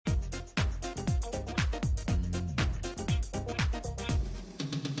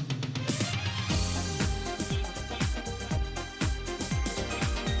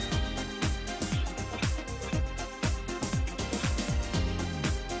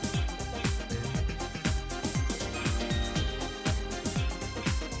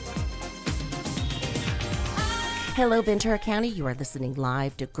Hello, Ventura County. You are listening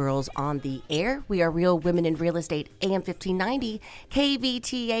live to Girls on the Air. We are Real Women in Real Estate, AM 1590,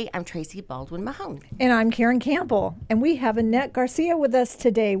 KVTA. I'm Tracy Baldwin Mahone. And I'm Karen Campbell. And we have Annette Garcia with us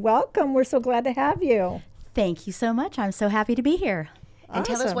today. Welcome. We're so glad to have you. Thank you so much. I'm so happy to be here. And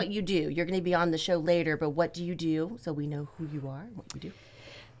tell us what you do. You're going to be on the show later, but what do you do so we know who you are and what you do?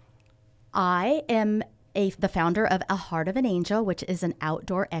 I am the founder of A Heart of an Angel, which is an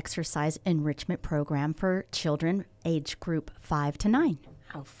outdoor exercise enrichment program for children age group 5 to 9.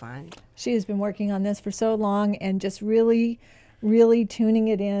 How fun. She has been working on this for so long and just really tuning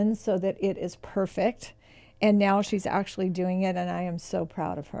it in so that it is perfect. And now she's actually doing it, and I am so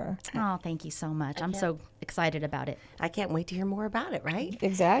proud of her. Oh, thank you so much. I'm so excited about it. I can't wait to hear more about it, right?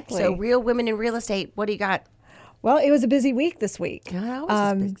 Exactly. So, Real Women in Real Estate, what do you got? Well, it was a busy week this week.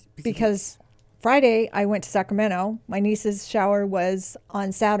 Busy because Friday I went to Sacramento. My niece's shower was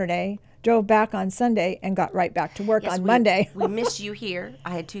on Saturday, drove back on Sunday, and got right back to work on Monday. We missed you here. I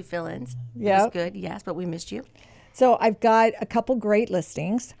had 2 fill-ins. Yeah. It was good, yes, but we missed you. So I've got a couple great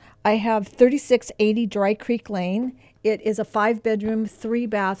listings. I have 3680 Dry Creek Lane. It is a 5-bedroom,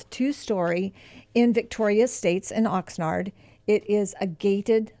 3-bath, 2-story in Victoria Estates in Oxnard. It is a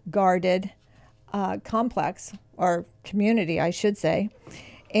gated, guarded complex, or community, I should say.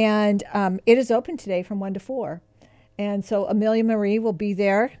 And it is open today from 1 to 4. And so Amelia Marie will be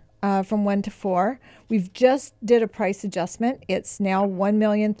there from 1 to 4. We've just did a price adjustment. It's now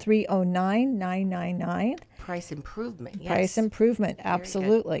 $1,309,999. Price improvement, yes. Price improvement,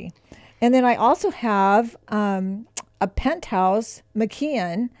 absolutely. And then I also have a penthouse,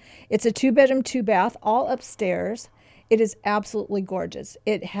 McKeon. It's a 2-bedroom, 2-bath, all upstairs. It is absolutely gorgeous.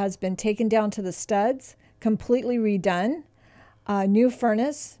 It has been taken down to the studs, completely redone. New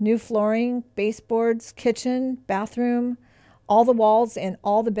furnace, new flooring, baseboards, kitchen, bathroom. All the walls in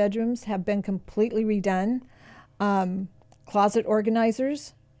all the bedrooms have been completely redone. Closet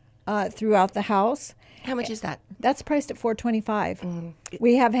organizers throughout the house. How much is that? That's priced at $425.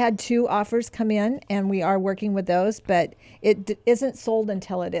 We have had 2 offers come in, and we are working with those, but it isn't sold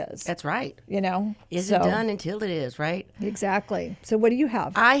until it is. That's right. You know? Isn't done until it is, right? Exactly. So what do you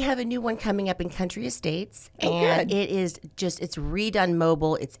have? I have a new one coming up in Country Estates, and good. it is it's redone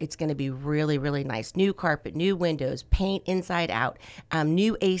mobile. It's going to be really, really nice. New carpet, new windows, paint inside out,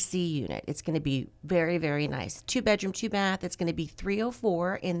 new AC unit. It's going to be very, very nice. 2-bedroom, 2-bath. It's going to be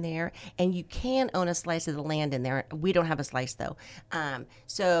 $304 in there, and you can own a slice of the land in there. We don't have a slice though.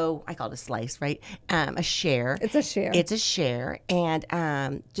 So I call it a slice, right? A share. It's a share. It's a share, and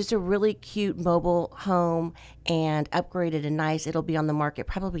just a really cute mobile home, and upgraded and nice. It'll be on the market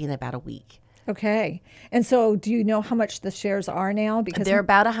probably in about a week. Okay. And so do you know how much the shares are now? Because they're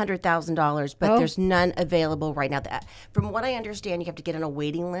about $100,000, but there's none available right now. From what I understand, you have to get on a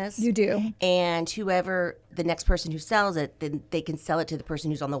waiting list. You do. And whoever, the next person who sells it, then they can sell it to the person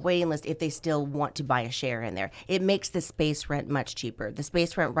who's on the waiting list if they still want to buy a share in there. It makes the space rent much cheaper. The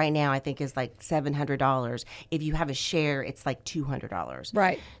space rent right now, I think, is like $700. If you have a share, it's like $200.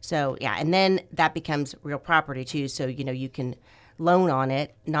 Right. So, yeah. And then that becomes real property, too. So, you can loan on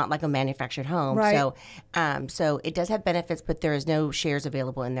it, not like a manufactured home. Right. So it does have benefits, but there is no shares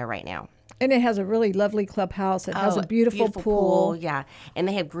available in there right now. And it has a really lovely clubhouse. It has a beautiful pool. Yeah. And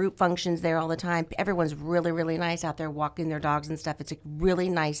they have group functions there all the time. Everyone's really, really nice out there walking their dogs and stuff. It's a really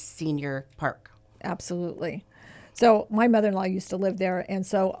nice senior park. Absolutely. So my mother-in-law used to live there, and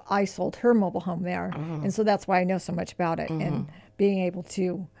so I sold her mobile home there. And so that's why I know so much about it, and being able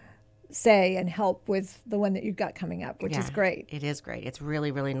to say and help with the one that you've got coming up, which is great. It is great. It's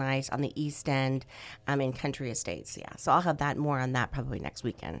really, really nice on the East End in Country Estates. Yeah. So I'll have that more on that probably next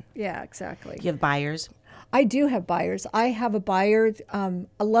weekend. Yeah, exactly. Do you have buyers? I do have buyers. I have a buyer,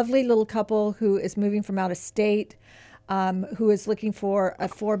 a lovely little couple who is moving from out of state, who is looking for a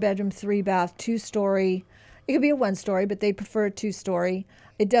 4-bedroom, 3-bath, 2-story. It could be a 1-story, but they prefer a 2-story.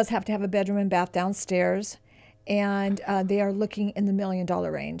 It does have to have a bedroom and bath downstairs, and they are looking in the $1 million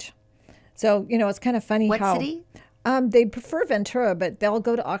range. So, it's kind of funny What how... city? They prefer Ventura, but they'll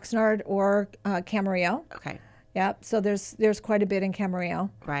go to Oxnard or Camarillo. Okay. Yeah, so there's quite a bit in Camarillo.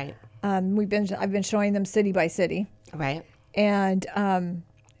 Right. I've been showing them city by city. Right. And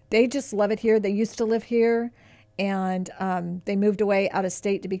they just love it here. They used to live here, and they moved away out of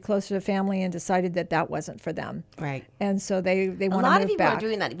state to be closer to family and decided that wasn't for them. Right. And so they want to move back. A lot of people are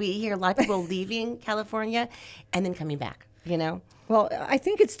doing that. We hear a lot of people leaving California and then coming back, Well, I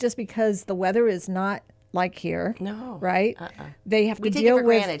think it's just because the weather is not like here. No. Right? They have to We take deal it for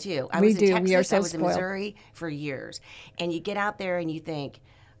with... granted, too. I we was in do. Texas, We are so I was spoiled. in Missouri for years. And you get out there and you think,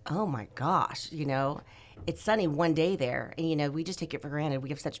 oh, my gosh, it's sunny one day there. And, we just take it for granted. We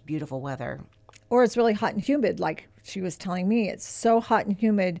have such beautiful weather. Or it's really hot and humid, like she was telling me. It's so hot and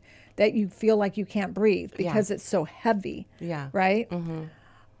humid that you feel like you can't breathe because it's so heavy. Yeah. Right? Mm-hmm.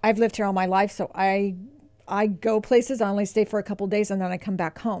 I've lived here all my life, so I go places. I only stay for a couple of days, and then I come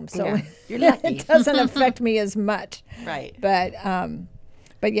back home. So You're lucky. it doesn't affect me as much. Right.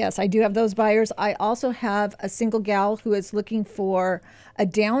 But yes, I do have those buyers. I also have a single gal who is looking for a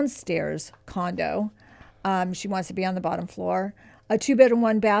downstairs condo. She wants to be on the bottom floor, a 2-bedroom,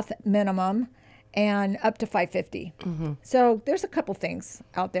 1-bath minimum, and up to $550. Mm-hmm. So there's a couple things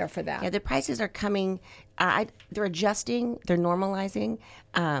out there for that. Yeah, the prices are coming. They're adjusting. They're normalizing,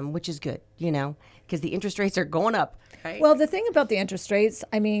 which is good. Because the interest rates are going up. Right? Well, the thing about the interest rates,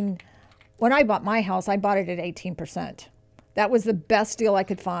 I mean, when I bought my house, I bought it at 18%. That was the best deal I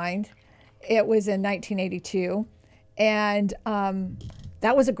could find. It was in 1982, and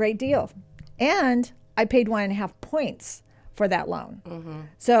that was a great deal. And I paid 1.5 points for that loan. Mm-hmm.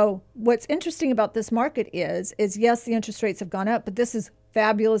 So what's interesting about this market is yes, the interest rates have gone up, but this is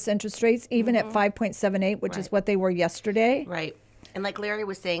fabulous interest rates, even at 5.78, which is what they were yesterday. Right. And like Larry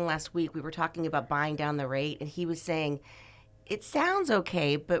was saying last week, we were talking about buying down the rate, and he was saying, it sounds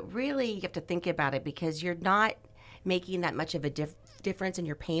okay, but really you have to think about it because you're not making that much of a difference in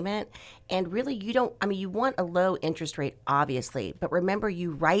your payment. And really you want a low interest rate, obviously, but remember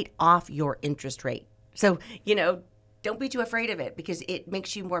you write off your interest rate. So, don't be too afraid of it because it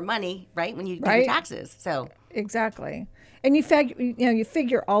makes you more money, right, when you do your taxes. So exactly. And you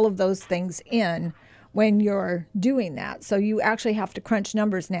figure all of those things in when you're doing that. So you actually have to crunch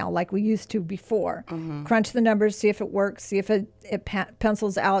numbers now like we used to before. Mm-hmm. Crunch the numbers, see if it works, see if it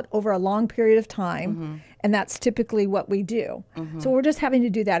pencils out over a long period of time. Mm-hmm. And that's typically what we do. Mm-hmm. So we're just having to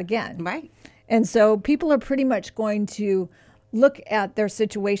do that again. Right. And so people are pretty much going to look at their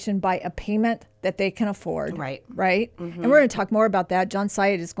situation by a payment that they can afford. Right. Right? Mm-hmm. And we're going to talk more about that. John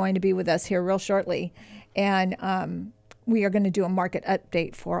Syatt is going to be with us here real shortly. And we are going to do a market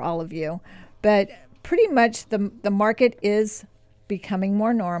update for all of you. But pretty much the market is becoming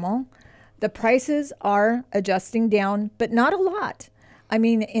more normal. The prices are adjusting down, but not a lot. I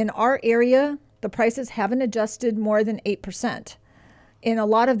mean, in our area, the prices haven't adjusted more than 8%. In a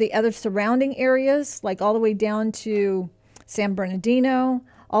lot of the other surrounding areas, like all the way down to San Bernardino,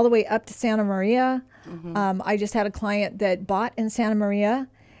 all the way up to Santa Maria. Mm-hmm. I just had a client that bought in Santa Maria,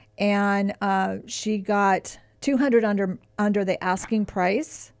 and she got $200 under the asking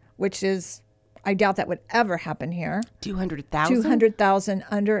price, which is, I doubt that would ever happen here. $200,000? $200,000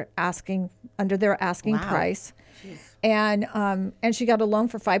 under their asking price. Jeez. And she got a loan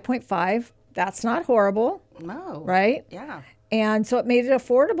for 5.5. That's not horrible. No. Right? Yeah. And so it made it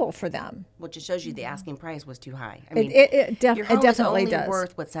affordable for them. Which just shows you the asking price was too high. I mean, it your definitely is only does.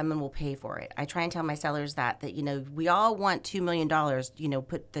 worth what someone will pay for it. I try and tell my sellers that we all want $2 million,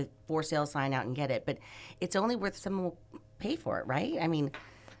 put the for sale sign out and get it. But it's only worth someone will pay for it, right? I mean...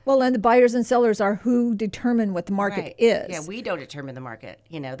 Well, and the buyers and sellers are who determine what the market is. Yeah, we don't determine the market.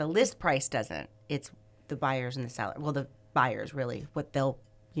 The list price doesn't. It's the buyers and the seller. Well, the buyers, really, what they'll,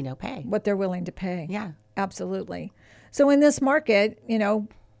 pay. What they're willing to pay. Yeah. Absolutely. So in this market,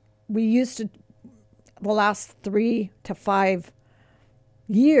 we used to, the last 3 to 5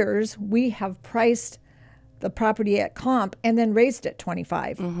 years, we have priced the property at comp and then raised it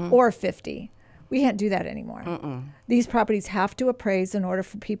 25 or 50. We can't do that anymore. Mm-mm. These properties have to appraise in order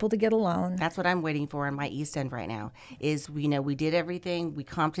for people to get a loan. That's what I'm waiting for in my East End right now is, we did everything. We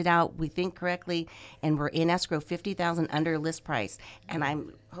comped it out. We think correctly. And we're in escrow $50,000 under list price. And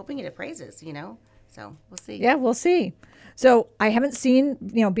I'm hoping it appraises, So we'll see. Yeah, we'll see. So I haven't seen,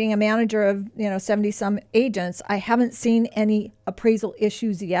 being a manager of, 70 some agents, I haven't seen any appraisal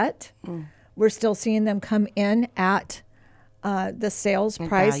issues yet. Mm. We're still seeing them come in at the sales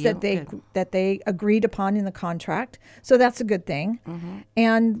price that they agreed upon in the contract. So that's a good thing. Mm-hmm.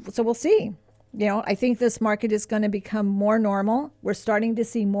 And so we'll see. I think this market is going to become more normal. We're starting to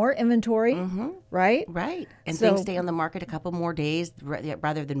see more inventory, right? Right. And things stay on the market a couple more days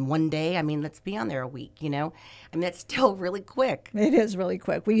rather than one day. I mean, let's be on there a week, I mean, that's still really quick. It is really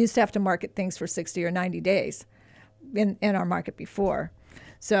quick. We used to have to market things for 60 or 90 days in our market before.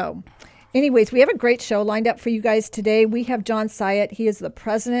 So anyways, we have a great show lined up for you guys today. We have John Syatt. He is the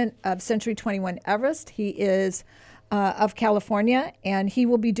president of Century 21 Everest. He is of California, and he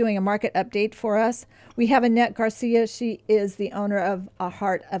will be doing a market update for us. We have Annette Garcia. She is the owner of A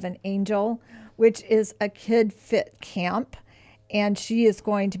Heart of an Angel, which is a kid fit camp, and she is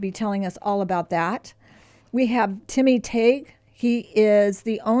going to be telling us all about that. We have Timmy Tague. He is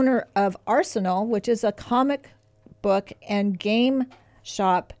the owner of Arsenal, which is a comic book and game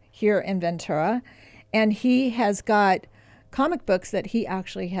shop here in Ventura, and he has got comic books that he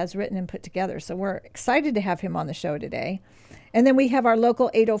actually has written and put together. So we're excited to have him on the show today. And then we have our local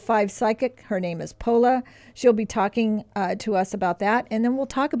 805 psychic. Her name is Pola. She'll be talking to us about that. And then we'll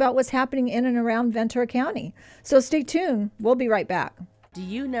talk about what's happening in and around Ventura County. So stay tuned. We'll be right back. Do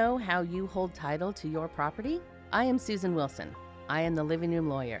you know how you hold title to your property? I am Susan Wilson. I am the living room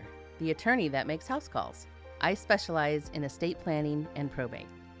lawyer, the attorney that makes house calls. I specialize in estate planning and probate.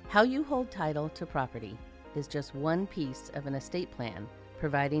 How you hold title to property is just one piece of an estate plan,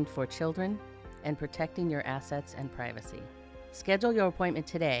 providing for children and protecting your assets and privacy. Schedule your appointment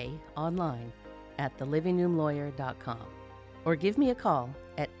today online at thelivingroomlawyer.com or give me a call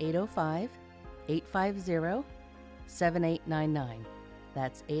at 805-850-7899.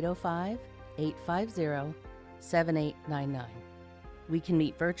 That's 805-850-7899. We can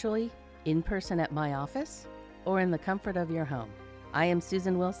meet virtually, in person at my office, or in the comfort of your home. I am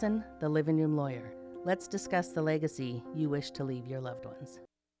Susan Wilson, the living room lawyer. Let's discuss the legacy you wish to leave your loved ones.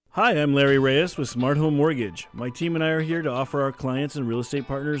 Hi, I'm Larry Reyes with Smart Home Mortgage. My team and I are here to offer our clients and real estate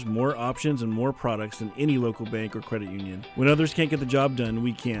partners more options and more products than any local bank or credit union. When others can't get the job done,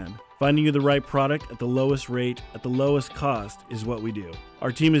 we can. Finding you the right product at the lowest rate, at the lowest cost is what we do.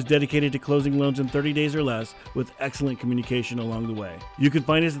 Our team is dedicated to closing loans in 30 days or less with excellent communication along the way. You can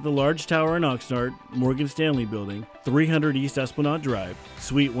find us at the Large Tower in Oxnard, Morgan Stanley Building, 300 East Esplanade Drive,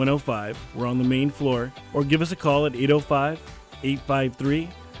 Suite 105. We're on the main floor. Or give us a call at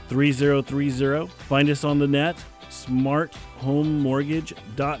 805-853-3030. Find us on the net,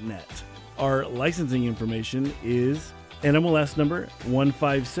 smarthomemortgage.net. Our licensing information is NMLS number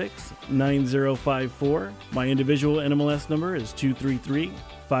 1569054. My individual NMLS number is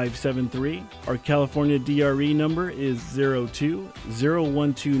 233573. Our California DRE number is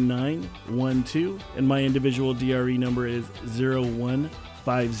 02012912, and my individual DRE number is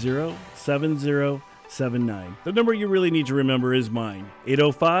 01507079. The number you really need to remember is mine,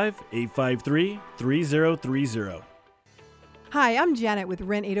 805-853-3030. Hi, I'm Janet with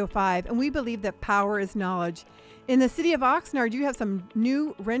Rent 805, and we believe that power is knowledge. In the city of Oxnard, you have some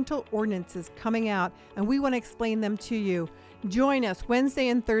new rental ordinances coming out, and we want to explain them to you. Join us Wednesday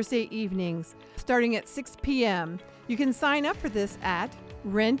and Thursday evenings, starting at 6 p.m. You can sign up for this at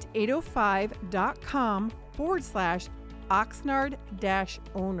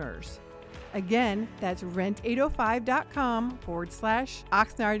rent805.com/Oxnard-owners. Again, that's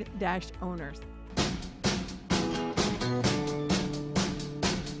rent805.com/Oxnard-owners.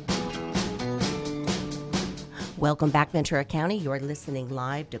 Welcome back, Ventura County. You're listening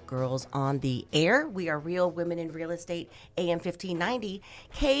live to Girls on the Air. We are Real Women in Real Estate, AM 1590,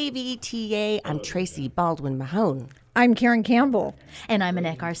 KVTA. I'm Tracy Baldwin Mahone. I'm Karen Campbell. And I'm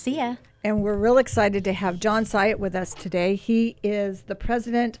Annette Garcia. And we're real excited to have John Syatt with us today. He is the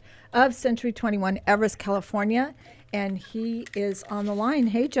president of Century 21 Everest, California, and he is on the line.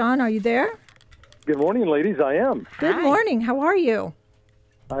 Hey, John, are you there? Good morning, ladies. I am. Good morning. How are you?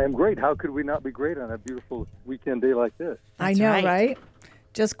 I am great. How could we not be great on a beautiful weekend day like this? I know, right?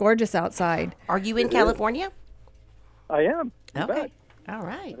 Just gorgeous outside. Are you in California? I am. You Okay. bet. All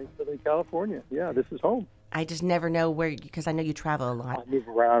right. I'm in Southern California. Yeah, this is home. I just never know where, because I know you travel a lot. I move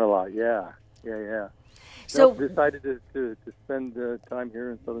around a lot. Yeah. So, decided to spend time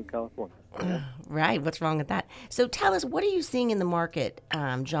here in Southern California. right, what's wrong with that? So tell us, what are you seeing in the market,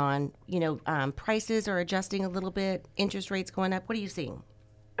 John? You know, prices are adjusting a little bit, interest rates going up. What are you seeing?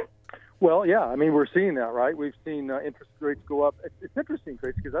 Well, yeah, I mean, we're seeing that, right? We've seen interest rates go up. It's interesting,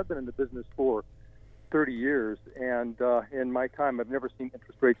 Tracy, because I've been in the business for 30 years, and in my time, I've never seen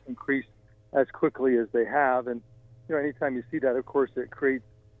interest rates increase as quickly as they have. And, you know, anytime you see that, of course, it creates,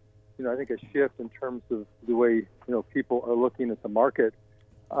 you know, I think a shift in terms of the way, you know, people are looking at the market.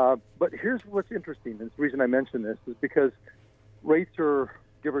 But here's what's interesting, and the reason I mention this is because rates are,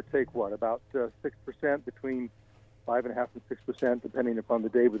 give or take, about 6%, between 5.5% and 6%, depending upon the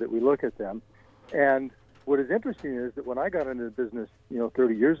day that we look at them. And what is interesting is that when I got into the business, you know,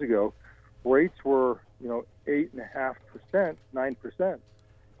 30 years ago, rates were, you know, 8.5%, 9%.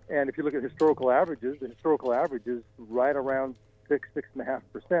 And if you look at historical averages, the historical average is right around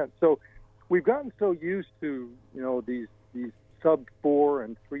 6.5%. So we've gotten so used to, you know, these sub 4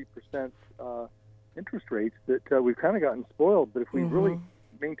 and 3% interest rates that we've kind of gotten spoiled. But if we really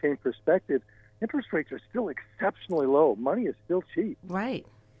maintain perspective, interest rates are still exceptionally low. Money is still cheap. Right.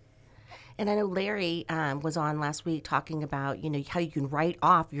 And I know Larry was on last week talking about, you know, how you can write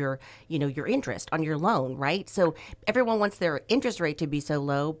off your, you know, your interest on your loan, right? So everyone wants their interest rate to be so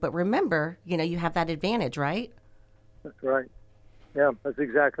low, but remember, you know, you have that advantage, right? That's right. Yeah, that's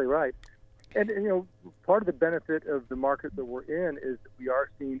exactly right. And you know, part of the benefit of the market that we're in is that we are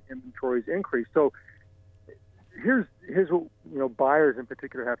seeing inventories increase. So here's what buyers in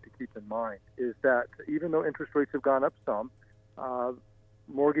particular have to keep in mind is that even though interest rates have gone up some,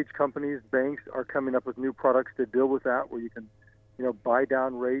 mortgage companies, banks are coming up with new products to deal with that, where you can buy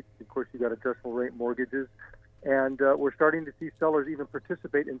down rates. Of course, you got adjustable rate mortgages, and we're starting to see sellers even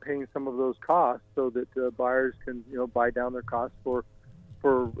participate in paying some of those costs so that buyers can buy down their costs for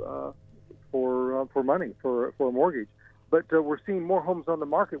money for a mortgage. But we're seeing more homes on the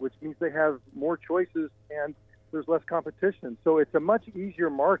market, which means they have more choices and there's less competition. So it's a much easier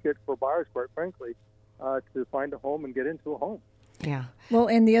market for buyers, quite frankly, to find a home and get into a home. Yeah. Well,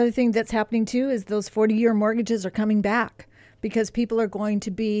 and the other thing that's happening too is those 40-year mortgages are coming back because people are going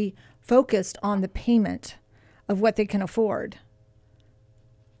to be focused on the payment of what they can afford.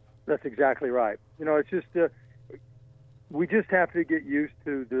 That's exactly right. It's just we just have to get used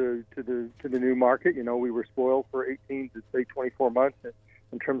to the new market. We were spoiled for 18 to say 24 months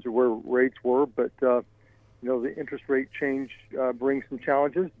in terms of where rates were, but the interest rate change brings some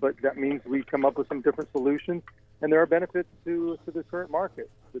challenges. But that means we come up with some different solutions, and there are benefits to the current market.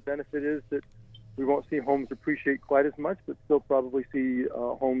 The benefit is that we won't see homes appreciate quite as much, but still probably see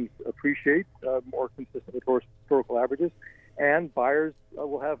homes appreciate more consistent with historical averages. And buyers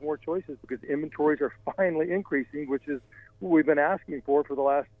will have more choices because inventories are finally increasing, which is what we've been asking for the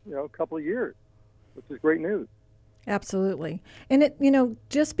last couple of years, which is great news. Absolutely. And it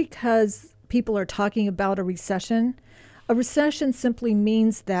just because people are talking about a recession simply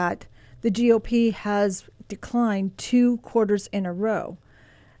means that the GOP has declined 2 quarters in a row.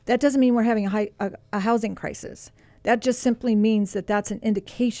 That doesn't mean we're having a housing crisis. That just simply means that that's an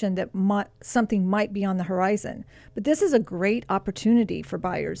indication that something might be on the horizon. But this is a great opportunity for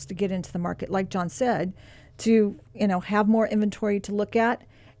buyers to get into the market, like John said, to have more inventory to look at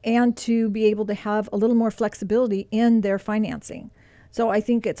and to be able to have a little more flexibility in their financing. So I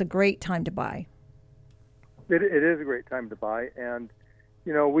think it's a great time to buy. It is a great time to buy, and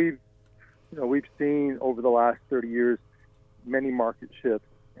we've seen over the last 30 years many market shifts.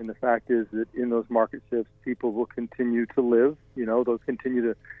 And the fact is that in those market shifts, people will continue to live. They'll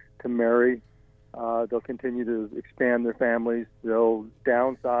continue to marry. They'll continue to expand their families. They'll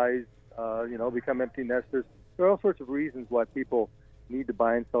downsize. Become empty nesters. There are all sorts of reasons why people need to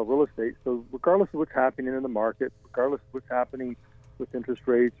buy and sell real estate. So regardless of what's happening in the market, regardless of what's happening with interest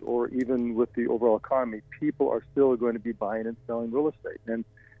rates or even with the overall economy, people are still going to be buying and selling real estate. And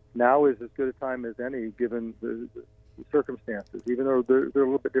now is as good a time as any, given the circumstances, even though they're a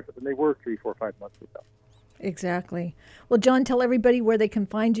little bit different than they were 3, 4, 5 months ago. Exactly. Well, John, tell everybody where they can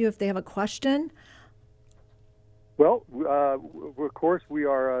find you if they have a question. Well, of course, we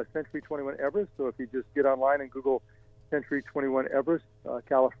are Century 21 Everest. So if you just get online and Google Century 21 Everest,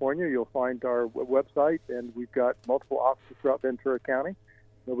 California, you'll find our website, and we've got multiple offices throughout Ventura County.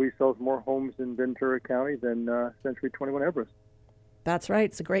 Nobody sells more homes in Ventura County than Century 21 Everest. That's right.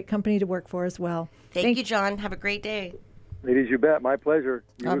 It's a great company to work for as well. Thank you, John. Have a great day. Ladies, you bet. My pleasure.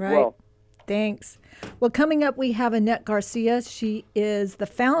 You All as right. well. Thanks. Well, coming up, we have Annette Garcia. She is the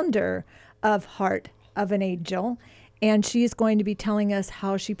founder of Heart of an Angel, and she's going to be telling us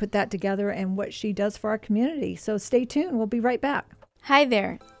how she put that together and what she does for our community. So stay tuned. We'll be right back. Hi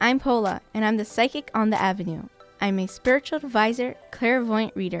there. I'm Paula, and I'm the psychic on the avenue. I'm a spiritual advisor,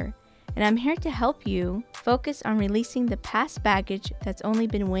 clairvoyant reader, and I'm here to help you focus on releasing the past baggage that's only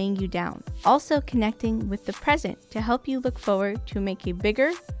been weighing you down. Also connecting with the present to help you look forward to make a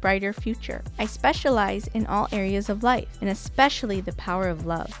bigger, brighter future. I specialize in all areas of life, and especially the power of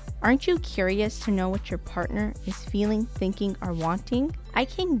love. Aren't you curious to know what your partner is feeling, thinking, or wanting? I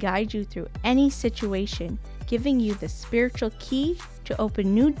can guide you through any situation, giving you the spiritual key to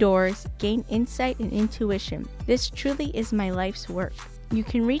open new doors, gain insight and intuition. This truly is my life's work. You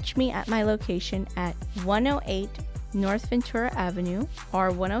can reach me at my location at 108 North Ventura Avenue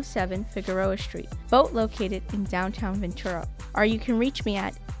or 107 Figueroa Street, both located in downtown Ventura. Or you can reach me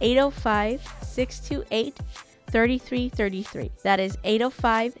at 805-628-3333. That is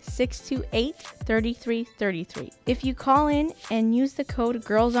 805-628-3333. If you call in and use the code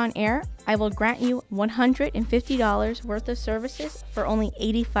Girls on Air, I will grant you $150 worth of services for only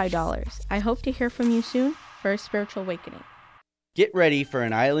 $85. I hope to hear from you soon for a spiritual awakening. Get ready for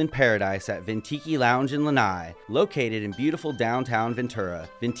an island paradise at Ventiki Lounge in Lanai, located in beautiful downtown Ventura.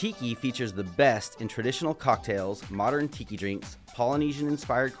 Ventiki features the best in traditional cocktails, modern tiki drinks,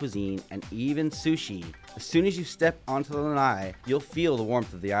 Polynesian-inspired cuisine, and even sushi. As soon as you step onto the lanai, you'll feel the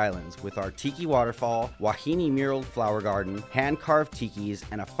warmth of the islands with our tiki waterfall, wahine muraled flower garden, hand-carved tikis,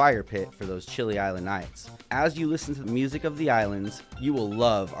 and a fire pit for those chilly island nights. As you listen to the music of the islands, you will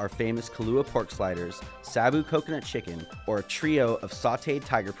love our famous Kalua pork sliders, Sabu coconut chicken, or a trio of sauteed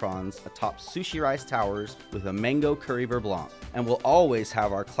tiger prawns atop sushi rice towers with a mango curry beurre blanc. And we'll always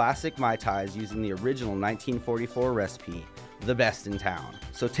have our classic Mai Tais using the original 1944 recipe, the best in town.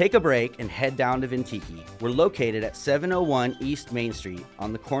 So take a break and head down to Vintiki. We're located at 701 East Main Street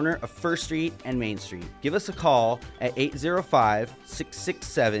on the corner of First Street and Main Street. Give us a call at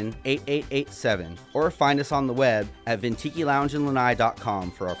 805-667-8887 or find us on the web at VintikiLoungeandLanai.com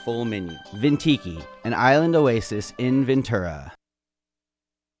for our full menu. Vintiki, an island oasis in Ventura.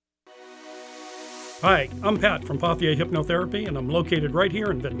 Hi, I'm Pat from Pathia Hypnotherapy, and I'm located right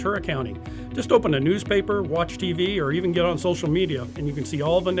here in Ventura County. Just open a newspaper, watch TV, or even get on social media, and you can see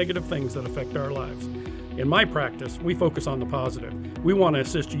all the negative things that affect our lives. In my practice, we focus on the positive. We want to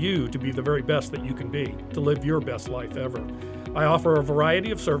assist you to be the very best that you can be, to live your best life ever. I offer a variety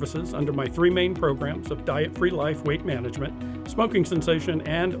of services under my 3 main programs of diet-free life, weight management, smoking cessation,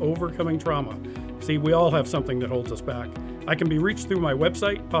 and overcoming trauma. See, we all have something that holds us back. I can be reached through my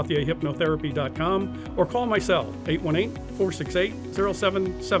website, pathiahypnotherapy.com, or call my cell,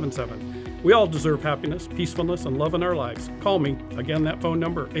 818-468-0777. We all deserve happiness, peacefulness, and love in our lives. Call me. Again, that phone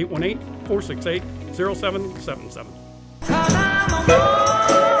number, 818-468-0777.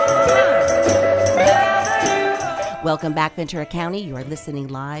 Welcome back, Ventura County. You are listening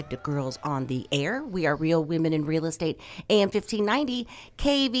live to Girls on the Air. We are Real Women in Real Estate, AM 1590,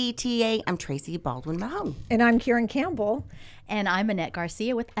 KVTA. I'm Tracy Baldwin Mahone. And I'm Karen Campbell. And I'm Annette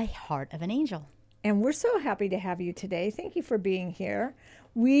Garcia with A Heart of an Angel. And we're so happy to have you today. Thank you for being here.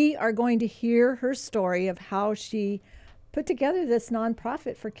 We are going to hear her story of how she put together this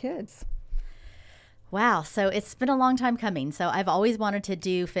nonprofit for kids. Wow. So it's been a long time coming. So I've always wanted to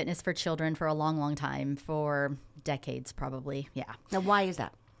do fitness for children for a long, long time, for decades probably. Yeah. Now, why is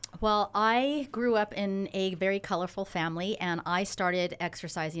that? Well, I grew up in a very colorful family, and I started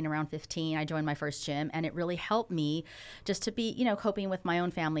exercising around 15. I joined my first gym, and it really helped me just to be, coping with my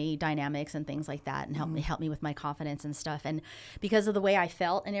own family dynamics and things like that, and help me with my confidence and stuff. And because of the way I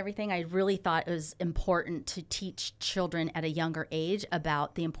felt and everything, I really thought it was important to teach children at a younger age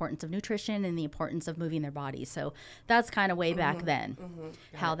about the importance of nutrition and the importance of moving their bodies. So that's kind of way back then,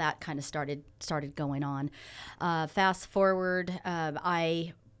 how that kind of started going on. Fast forward,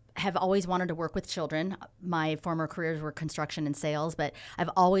 I have always wanted to work with children. My former careers were construction and sales, but I've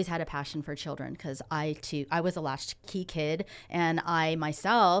always had a passion for children because I was a latchkey kid, and I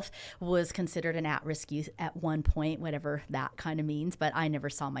myself was considered an at-risk youth at one point, whatever that kind of means, but I never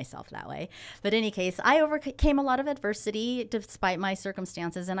saw myself that way. But in any case, I overcame a lot of adversity despite my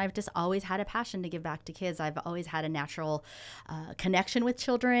circumstances, and I've just always had a passion to give back to kids. I've always had a natural connection with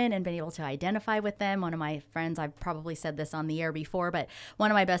children and been able to identify with them. One of my friends, I've probably said this on the air before, but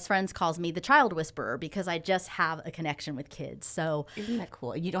one of my best friends calls me the child whisperer because I just have a connection with kids. So isn't that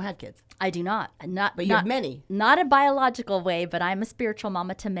cool? You don't have kids? I do not. But you have many. Not a biological way, but I'm a spiritual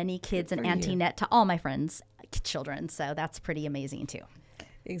mama to many kids and Auntie Net to all my friends' children. So that's pretty amazing too.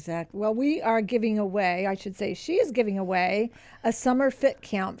 Exactly. Well, we are giving away, I should say, she is giving away a summer fit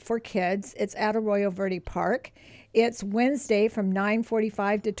camp for kids. It's at Arroyo Verde Park. It's Wednesday from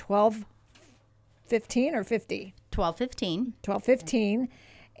 9:45 to 12:15 or 50? 12:15. 12:15.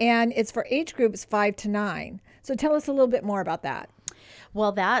 And it's for age groups 5 to 9. So tell us a little bit more about that.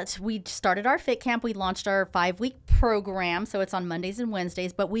 Well, we started our Fit Camp. We launched our 5-week program, so it's on Mondays and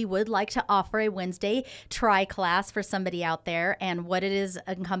Wednesdays, but we would like to offer a Wednesday try class for somebody out there. And what it is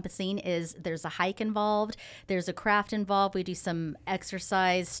encompassing is there's a hike involved, there's a craft involved. We do some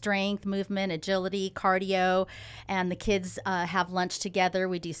exercise, strength, movement, agility, cardio, and the kids have lunch together.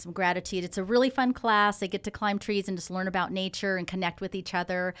 We do some gratitude. It's a really fun class. They get to climb trees and just learn about nature and connect with each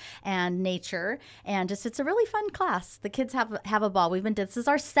other and nature. And just it's a really fun class. The kids have a ball. This is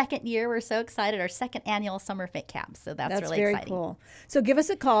our second year. We're so excited. Our second annual Summer Fit Camp. So that's really very exciting. Cool. So give us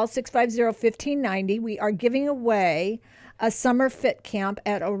a call, 650-1590. We are giving away a Summer Fit Camp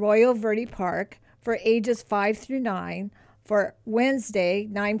at Arroyo Verde Park for ages 5 through 9 for Wednesday,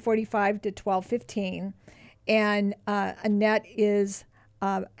 9:45 to 12:15. And Annette is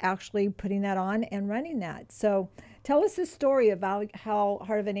actually putting that on and running that. So tell us the story about how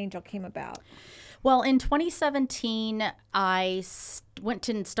Heart of an Angel came about. Well, in 2017, I went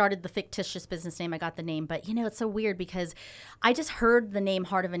and started the fictitious business name. I got the name, but it's so weird because I just heard the name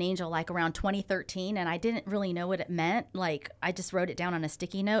Heart of an Angel like around 2013, and I didn't really know what it meant. Like, I just wrote it down on a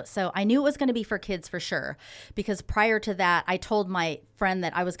sticky note. So I knew it was going to be for kids for sure, because prior to that, I told my friend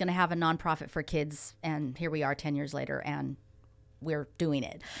that I was going to have a nonprofit for kids, and here we are 10 years later, and we're doing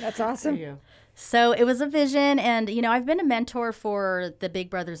it. That's awesome. So it was a vision, and I've been a mentor for the Big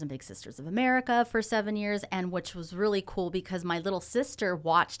Brothers and Big Sisters of America for 7 years, and which was really cool because my little sister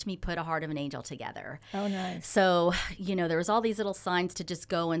watched me put a Heart of an Angel together. Oh, nice. So there was all these little signs to just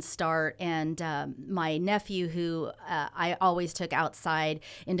go and start, and my nephew, who I always took outside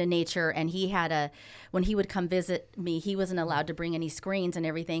into nature, and when he would come visit me, he wasn't allowed to bring any screens and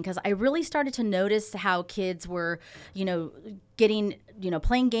everything, because I really started to notice how kids were getting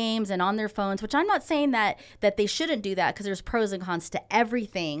playing games and on their phones, which I'm not saying that they shouldn't do that, because there's pros and cons to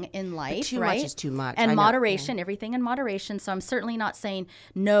everything in life. But too right? much is too much. And I know. moderation, everything in moderation. So I'm certainly not saying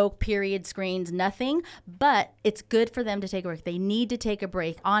no period screens, nothing, but it's good for them to take a break. They need to take a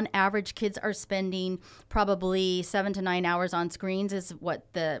break. On average, kids are spending probably 7 to 9 hours on screens is what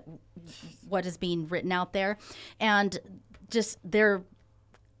is being written out there. And just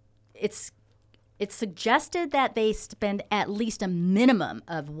it's suggested that they spend at least a minimum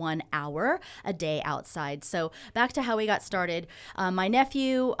of 1 hour a day outside. So back to how we got started. My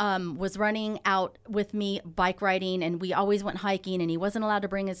nephew was running out with me bike riding, and we always went hiking, and he wasn't allowed to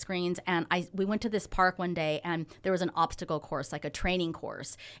bring his screens. And we went to this park one day, and there was an obstacle course, like a training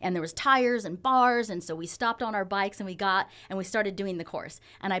course. And there was tires and bars, and so we stopped on our bikes, and we started doing the course.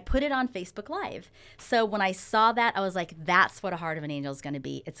 And I put it on Facebook Live. So when I saw that, I was like, that's what a Heart of an Angel is going to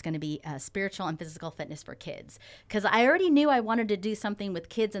be. It's going to be spiritual and physical fitness for kids, because I already knew I wanted to do something with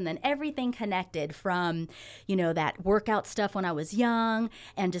kids, and then everything connected from that workout stuff when I was young,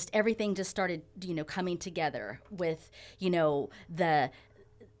 and just everything just started coming together with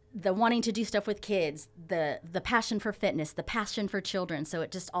the wanting to do stuff with kids, the passion for fitness, the passion for children. So it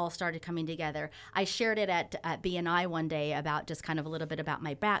just all started coming together. I shared it at BNI one day about just kind of a little bit about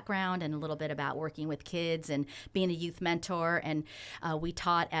my background and a little bit about working with kids and being a youth mentor. And we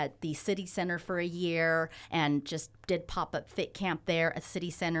taught at the City Center for a year and just did pop-up fit camp there at City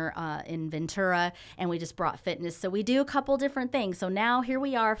Center in Ventura. And we just brought fitness. So we do a couple different things. So now here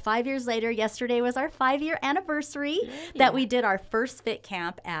we are 5 years later. Yesterday was our 5-year anniversary that we did our first fit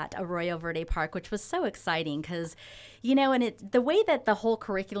camp at Arroyo Verde Park, which was so exciting because, and the way that the whole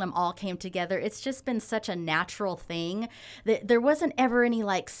curriculum all came together, it's just been such a natural thing. There wasn't ever any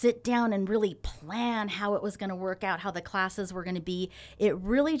sit down and really plan how it was going to work out, how the classes were going to be. It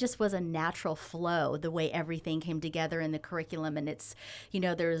really just was a natural flow, the way everything came together in the curriculum. And it's,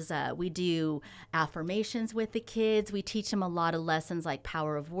 we do affirmations with the kids. We teach them a lot of lessons like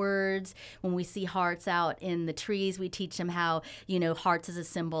power of words. When we see hearts out in the trees, we teach them how, hearts is a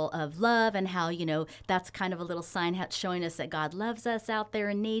symbol of love, and how, that's kind of a little sign showing us that God loves us out there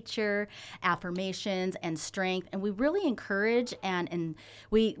in nature, affirmations and strength. And we really encourage and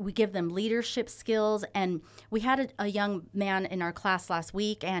we give them leadership skills. And we had a young man in our class last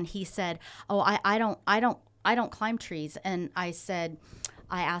week, and he said, "Oh, I don't climb trees." And I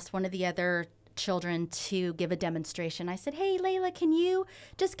asked one of the other children to give a demonstration. I said, "Hey, Layla, can you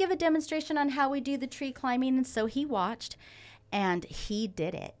just give a demonstration on how we do the tree climbing?" And so he watched, and he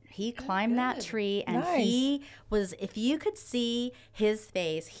did it. He climbed that tree, and he was, if you could see his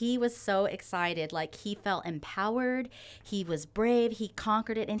face, he was so excited. Like, he felt empowered. He was brave. He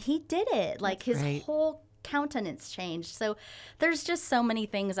conquered it, and he did it. Like, his whole countenance changed. So there's just so many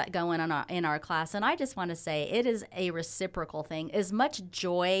things that go in our class, and I just want to say it is a reciprocal thing. As much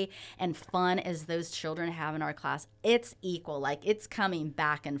joy and fun as those children have in our class, it's equal. Like, it's coming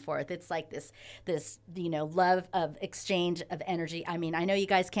back and forth. It's like this love of exchange of energy. I mean, I know you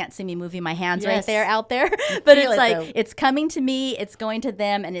guys can't see me moving my hands right there out there, but it's like it's coming to me, it's going to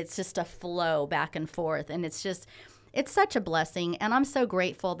them, and it's just a flow back and forth. And it's such a blessing, and I'm so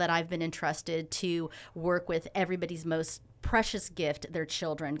grateful that I've been entrusted to work with everybody's most precious gift, their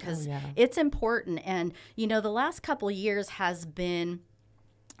children, because it's important. And, the last couple of years has been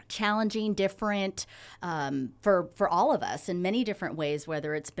challenging, different for all of us in many different ways,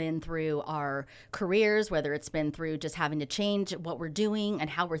 whether it's been through our careers, whether it's been through just having to change what we're doing and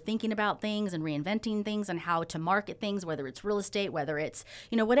how we're thinking about things and reinventing things and how to market things, whether it's real estate, whether it's,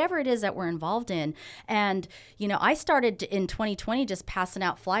 whatever it is that we're involved in. And, I started in 2020 just passing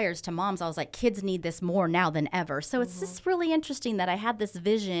out flyers to moms. I was like, kids need this more now than ever. So it's just really interesting that I had this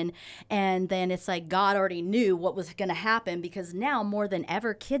vision, and then it's like God already knew what was going to happen, because now more than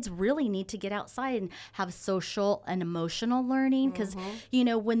ever, kids kids really need to get outside and have social and emotional learning, because you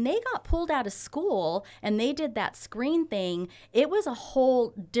know, when they got pulled out of school and they did that screen thing, it was a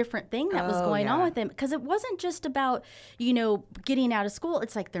whole different thing that was going on with them, because it wasn't just about, you know, getting out of school.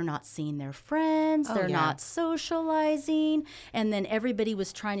 It's like they're not seeing their friends, they're not socializing, and then everybody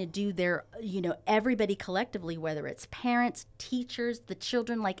was trying to do their, you know, everybody collectively, whether it's parents, teachers, the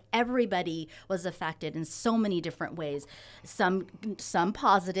children, like everybody was affected in so many different ways. Some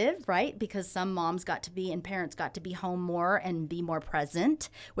positive, right? Because some moms got to be and parents got to be home more and be more present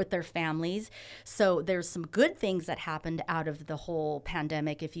with their families. So there's some good things that happened out of the whole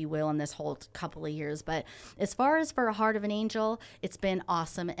pandemic, if you will, in this whole couple of years. But as far as for A Heart of an Angel, it's been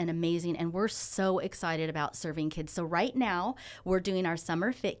awesome and amazing, and we're so excited about serving kids. So right now we're doing our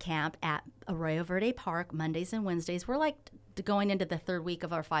summer fit camp at Arroyo Verde Park Mondays and Wednesdays. We're like going into the third week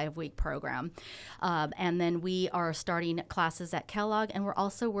of our 5-week program. And then we are starting classes at Kellogg, and we're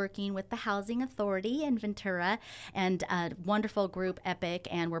also working with the Housing Authority in Ventura and a wonderful group, Epic,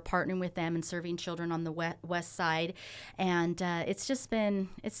 and we're partnering with them and serving children on the west side. And it's just been,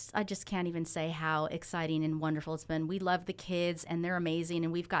 I just can't even say how exciting and wonderful it's been. We love the kids, and they're amazing,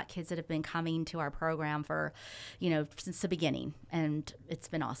 and we've got kids that have been coming to our program for, you know, since the beginning, and it's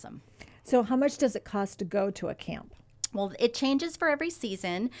been awesome. So how much does it cost to go to a camp? Well, it changes for every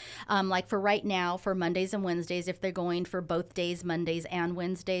season. Like for right now, for Mondays and Wednesdays, if they're going for both days, Mondays and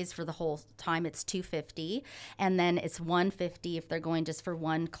Wednesdays, for the whole time, it's $250, and then it's $150 if they're going just for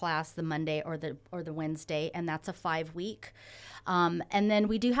one class, the Monday or the Wednesday, and that's a 5-week. And then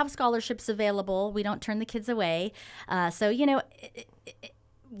we do have scholarships available. We don't turn the kids away. So you know.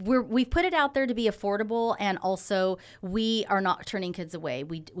 We've put it out there to be affordable, and also we are not turning kids away.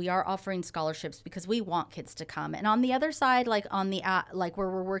 We are offering scholarships because we want kids to come. And on the other side, like on the like where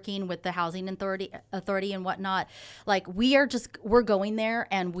we're working with the Housing Authority and whatnot, like we're going there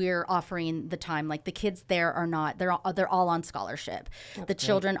and we're offering the time. Like the kids there are not, they're all on scholarship. The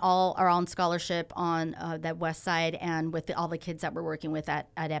children all are on scholarship on that west side, and with all the kids that we're working with at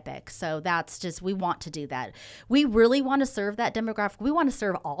Epic. So that's just, we want to do that. We really want to serve that demographic. We want to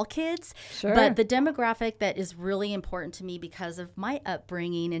serve all kids, but the demographic that is really important to me because of my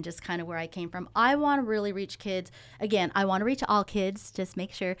upbringing and just kind of where I came from, I want to really reach kids. Again, I want to reach all kids, just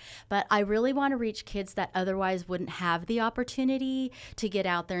make sure, but I really want to reach kids that otherwise wouldn't have the opportunity to get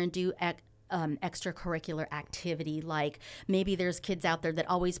out there and do extracurricular activity. Like maybe there's kids out there that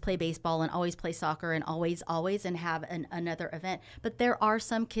always play baseball and always play soccer and always and have another event. But there are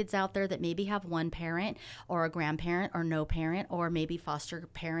some kids out there that maybe have one parent or a grandparent or no parent, or maybe foster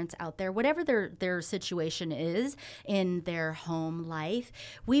parents out there, whatever their situation is in their home life.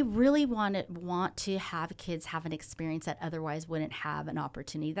 We really want to have kids have an experience that otherwise wouldn't have an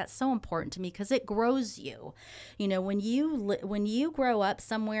opportunity. That's so important to me because it grows you. You know, when you grow up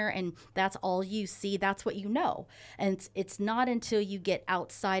somewhere and that's all you see, that's what you know. And it's not until you get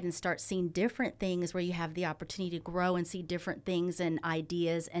outside and start seeing different things where you have the opportunity to grow and see different things and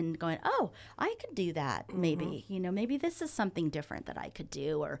ideas and going, oh, I could do that maybe. You know, maybe this is something different that I could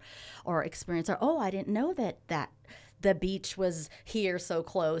do or experience, or oh, I didn't know that the beach was here so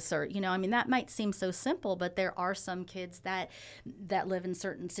close, or, you know, I mean, that might seem so simple, but there are some kids that live in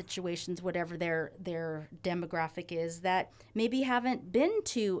certain situations, whatever their demographic is, that maybe haven't been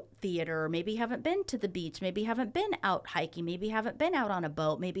to theater, or maybe haven't been to the beach, maybe haven't been out hiking, maybe haven't been out on a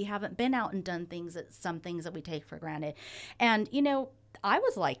boat, maybe haven't been out and done some things that we take for granted. And, you know, I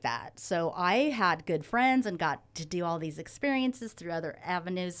was like that. So I had good friends and got to do all these experiences through other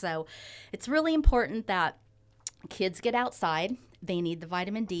avenues. So it's really important that kids get outside. They need the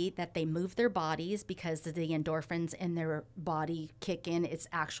vitamin D, that they move their bodies because the endorphins in their body kick in. It's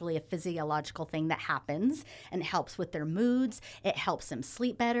actually a physiological thing that happens and helps with their moods. It helps them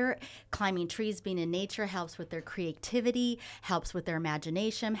sleep better. Climbing trees, being in nature helps with their creativity, helps with their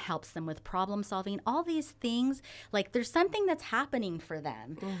imagination, helps them with problem solving. All these things, like there's something that's happening for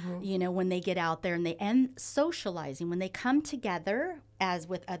them, you know, when they get out there and socializing, when they come together as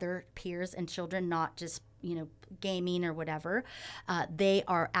with other peers and children, not just, you know, gaming or whatever, they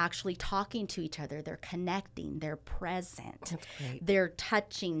are actually talking to each other. They're connecting. They're present. That's great. They're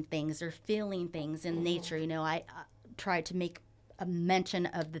touching things. They're feeling things in nature. You know, I try to make a mention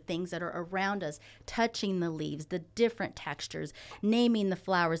of the things that are around us, touching the leaves, the different textures, naming the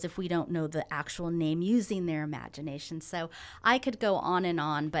flowers if we don't know the actual name, using their imagination. So I could go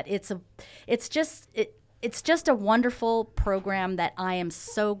on, but it's just a wonderful program that I am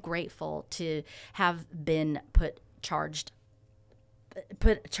so grateful to have been put charged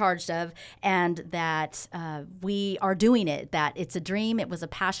charged of, and that we are doing it, that it's a dream. It was a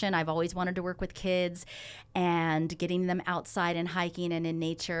passion. I've always wanted to work with kids and getting them outside and hiking and in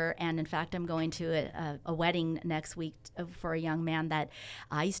nature. And in fact, I'm going to a wedding next week for a young man that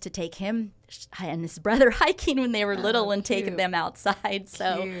I used to take him and his brother hiking when they were little and take them outside.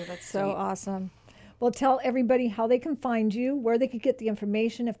 So Cute. That's So awesome. Well, tell everybody how they can find you, where they could get the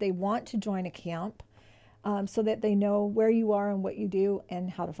information if they want to join a camp, so that they know where you are and what you do and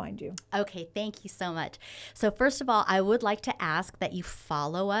how to find you. Okay, thank you so much. So first of all, I would like to ask that you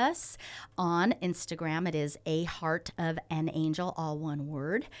follow us on Instagram. It is A Heart of an Angel, all one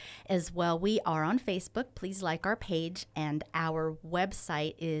word. As well, we are on Facebook. Please like our page, and our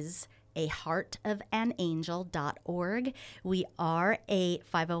website is aheartofanangel.org. We are a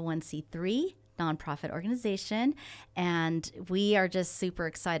 501c3 nonprofit organization, and we are just super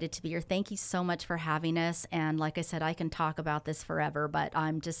excited to be here. Thank you so much for having us. And like I said, I can talk about this forever, but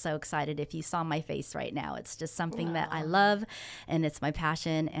I'm just so excited. If you saw my face right now, it's just something that I love, and it's my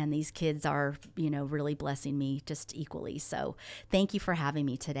passion, and these kids are, really blessing me just equally. So thank you for having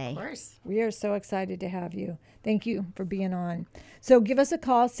me today. Of course. We are so excited to have you. Thank you for being on. So give us a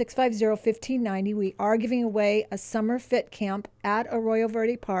call, 650-1590. We are giving away a summer fit camp at Arroyo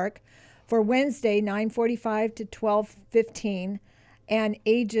Verde Park for Wednesday, 9:45 to 12:15, and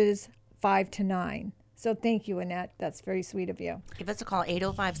ages 5 to 9. So thank you, Annette. That's very sweet of you. Give us a call,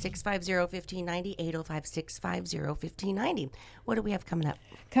 805-650-1590, 805-650-1590. What do we have coming up?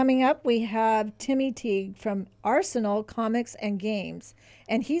 Coming up, we have Timmy Teague from Arsenal Comics and Games,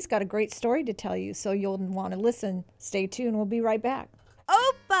 and he's got a great story to tell you, so you'll want to listen. Stay tuned. We'll be right back.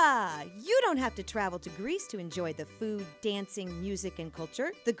 Opa! You don't have to travel to Greece to enjoy the food, dancing, music, and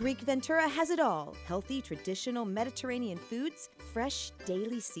culture. The Greek Ventura has it all. Healthy, traditional Mediterranean foods, fresh,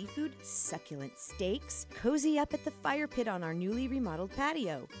 daily seafood, succulent steaks. Cozy up at the fire pit on our newly remodeled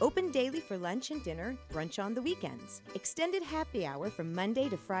patio. Open daily for lunch and dinner, brunch on the weekends. Extended happy hour from Monday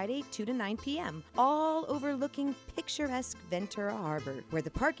to Friday, 2 to 9 p.m., all overlooking picturesque Ventura Harbor, where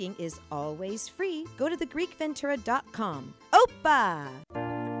the parking is always free. Go to thegreekventura.com. Opa!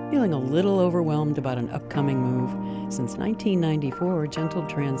 Feeling a little overwhelmed about an upcoming move? Since 1994, Gentle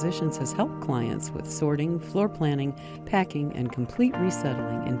Transitions has helped clients with sorting, floor planning, packing, and complete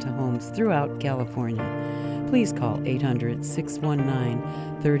resettling into homes throughout California. Please call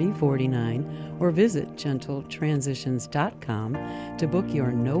 800-619-3049 or visit gentletransitions.com to book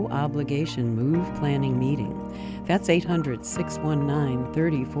your no-obligation move planning meeting. That's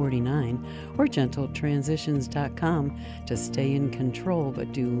 800-619-3049 or gentletransitions.com to stay in control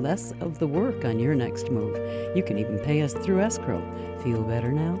but do less of the work on your next move. You can even pay us through escrow. Feel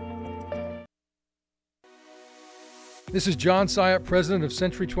better now? This is John Syatt, president of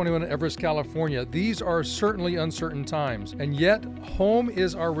Century 21 Everest, California. These are certainly uncertain times, and yet home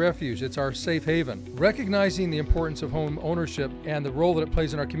is our refuge. It's our safe haven. Recognizing the importance of home ownership and the role that it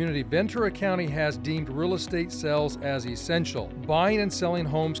plays in our community, Ventura County has deemed real estate sales as essential. Buying and selling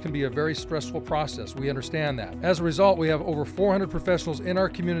homes can be a very stressful process. We understand that. As a result, we have over 400 professionals in our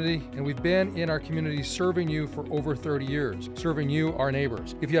community, and we've been in our community serving you for over 30 years, serving you, our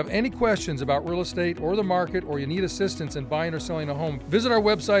neighbors. If you have any questions about real estate or the market, or you need assistance in buying or selling a home, visit our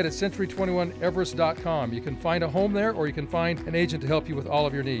website at century21everest.com. You can find a home there, or you can find an agent to help you with all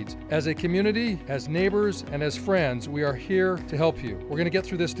of your needs. As a community, as neighbors, and as friends, we are here to help you. We're going to get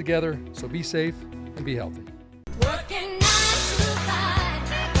through this together, so be safe and be healthy.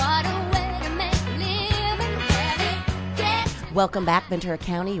 Welcome back, Ventura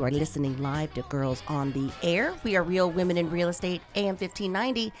County. You are listening live to Girls on the Air. We are Real Women in Real Estate, AM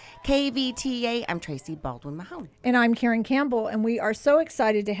 1590, KVTA. I'm Tracy Baldwin Mahone. And I'm Karen Campbell, and we are so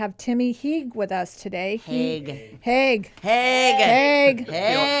excited to have Timmy Heeg with us today. Haig. Haig. Haig.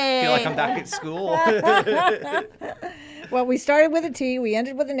 Feel like I'm back at school. Well, we started with a T, we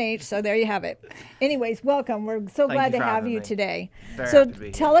ended with an H, so there you have it. Anyways, welcome. We're so glad to have you today. So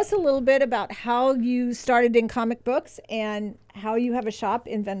tell us a little bit about how you started in comic books and how you have a shop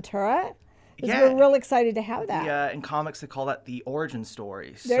in Ventura. Yeah. We're real excited to have that. In comics, they call that the origin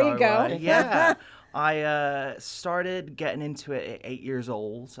story. There you go. Yeah. I started getting into it at 8 years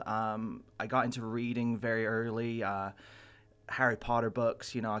old. I got into reading very early. Harry Potter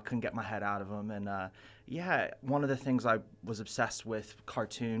books, I couldn't get my head out of them. And one of the things I was obsessed with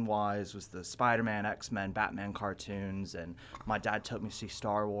cartoon-wise was the Spider-Man, X-Men, Batman cartoons. And my dad took me to see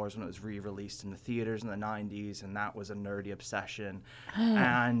Star Wars when it was re-released in the theaters in the 90s, and that was a nerdy obsession.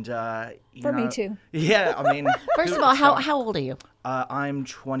 And For me too. Yeah, I mean... First of all, how old are you? I'm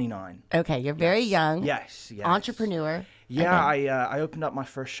 29. Okay, you're very young. Yes. Entrepreneur. Yeah, Okay. I opened up my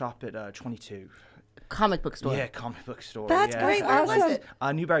first shop at 22. comic book store. Yeah, comic book store. That's yeah. great. Where was it?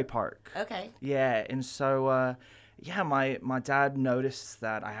 Newbury Park. Okay. Yeah, and so my dad noticed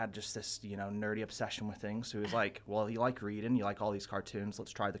that I had just this nerdy obsession with things. So he was like, "Well, you like reading, you like all these cartoons.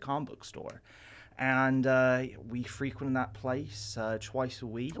 Let's try the comic book store." And we frequented that place twice a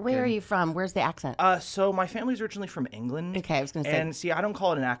week. Where are you from? Where's the accent? So my family's originally from England. Okay, I was going to say. And see, I don't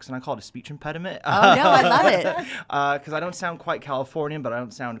call it an accent. I call it a speech impediment. Oh, no, I love it. Because I don't sound quite Californian, but I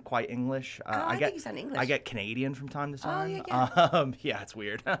don't sound quite English. I think you sound English. I get Canadian from time to time. Oh, yeah. Yeah, it's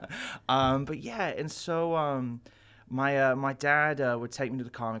weird. But yeah, and so my dad would take me to the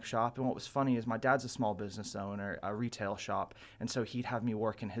comic shop, and what was funny is my dad's a small business owner, a retail shop, and so he'd have me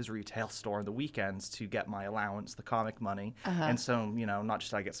work in his retail store on the weekends to get my allowance, the comic money. And so, not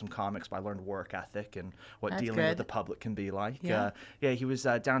just I get some comics, but I learned work ethic and what That's dealing good. with the public can be like. Yeah. He was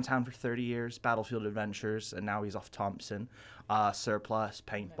downtown for 30 years, Battlefield Adventures, and now he's off Thompson. Surplus,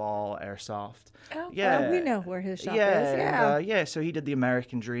 paintball, airsoft. Oh, yeah, well, we know where his shop is. Yeah, Yeah. and, so he did the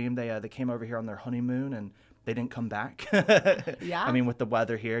American Dream. They came over here on their honeymoon, and they didn't come back. Yeah. I mean, with the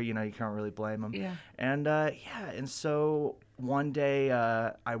weather here, you can't really blame them. Yeah. And and so one day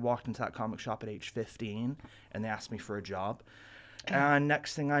I walked into that comic shop at age 15, and they asked me for a job. And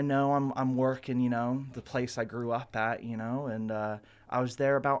next thing I know, I'm working, the place I grew up at, and I was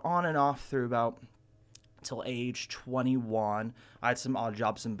there about on and off through about till age 21. I had some odd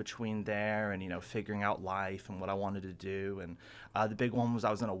jobs in between there and, figuring out life and what I wanted to do. And the big one was I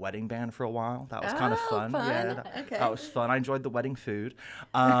was in a wedding band for a while. That was kind of fun. Yeah, that was fun. I enjoyed the wedding food.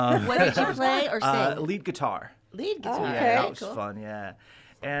 What did you play or sing? Lead guitar. Lead guitar. Okay. Yeah, that was Cool. fun, yeah.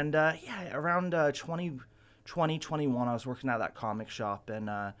 And, around 2021, I was working at that comic shop, and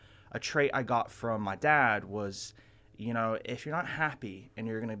a trait I got from my dad was, if you're not happy and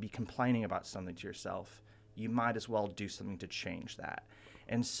you're going to be complaining about something to yourself, you might as well do something to change that.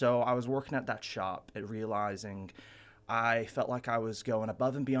 And so I was working at that shop and realizing I felt like I was going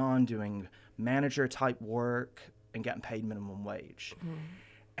above and beyond doing manager type work and getting paid minimum wage.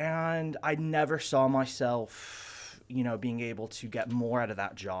 And I never saw myself, being able to get more out of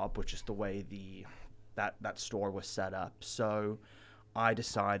that job, which is the way that store was set up. So I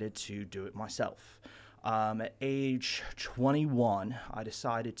decided to do it myself. At age 21, I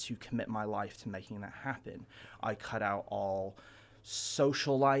decided to commit my life to making that happen. I cut out all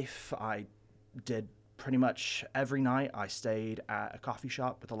social life. I did pretty much every night. I stayed at a coffee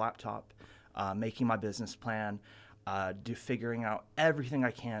shop with a laptop, making my business plan, figuring out everything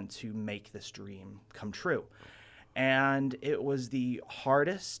I can to make this dream come true. And it was the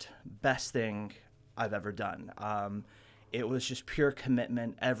hardest, best thing I've ever done. It was just pure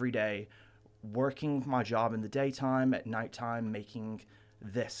commitment every day, working my job in the daytime, at nighttime, making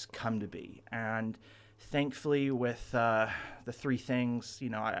this come to be. And thankfully, with the three things,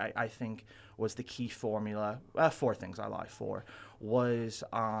 I think was the key formula, four things I lied for, was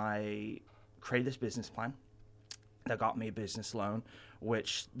I created this business plan that got me a business loan,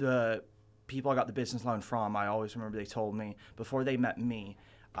 which the people I got the business loan from, I always remember they told me before they met me,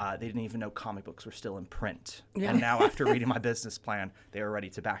 they didn't even know comic books were still in print. Yeah. And now after reading my business plan, they were ready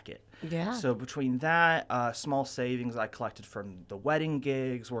to back it. Yeah. So between that, small savings I collected from the wedding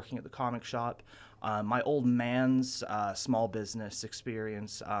gigs, working at the comic shop, my old man's small business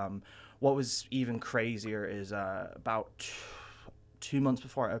experience. What was even crazier is about 2 months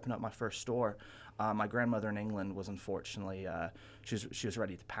before I opened up my first store, my grandmother in England was unfortunately, she was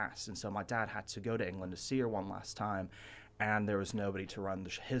ready to pass. And so my dad had to go to England to see her one last time. And there was nobody to run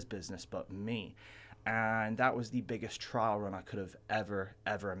his business but me. And that was the biggest trial run I could have ever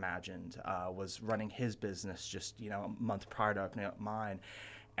imagined, was running his business just, a month prior to opening up mine.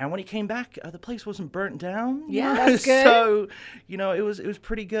 And when he came back, the place wasn't burnt down. Yeah, that's good. So, it was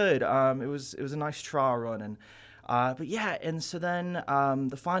pretty good. It was a nice trial run. And but yeah, and so then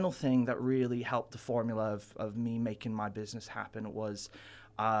the final thing that really helped the formula of me making my business happen was,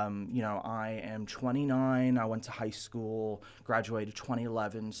 I am 29. I went to high school, graduated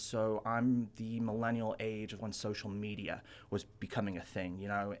 2011. So I'm the millennial age of when social media was becoming a thing,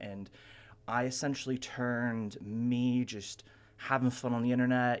 and I essentially turned me just having fun on the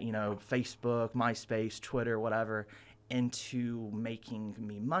internet, Facebook, MySpace, Twitter, whatever, into making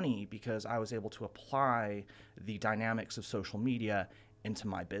me money because I was able to apply the dynamics of social media into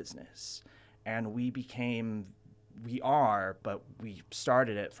my business. And we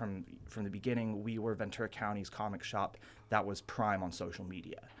started it from the beginning. We were Ventura County's comic shop that was prime on social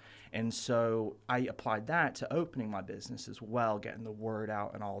media. And so I applied that to opening my business as well, getting the word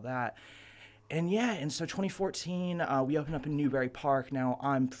out and all that. And so 2014, we opened up in Newbury Park. Now,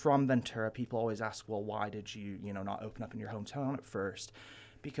 I'm from Ventura. People always ask, well, why did you, not open up in your hometown at first?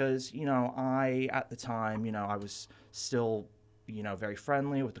 because, you know, at the time, you know, I was still, you know, very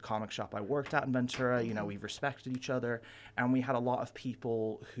friendly with the comic shop I worked at in Ventura. You know, we respected each other, and we had a lot of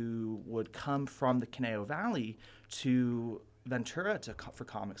people who would come from the Conejo Valley to Ventura for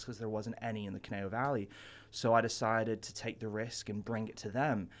comics because there wasn't any in the Conejo Valley. So I decided to take the risk and bring it to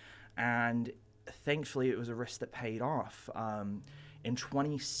them. And thankfully, it was a risk that paid off. In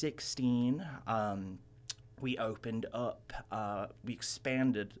 2016, we opened up, we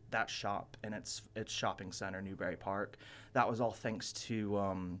expanded that shop in its shopping center, Newbury Park. That was all thanks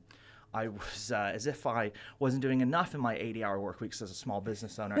to, I was, as if I wasn't doing enough in my 80-hour work weeks as a small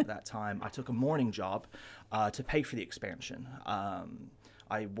business owner at that time, I took a morning job to pay for the expansion.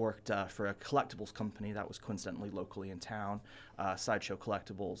 I worked for a collectibles company that was coincidentally locally in town, Sideshow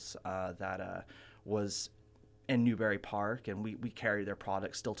Collectibles, that was in Newbury Park, and we carry their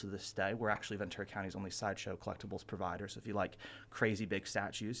products still to this day. We're actually Ventura County's only Sideshow Collectibles provider, so if you like crazy big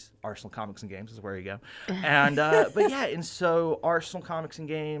statues, Arsenal Comics and Games is where you go. And but yeah, and so Arsenal Comics and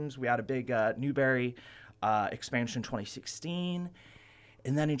Games, we had a big Newbury expansion in 2016.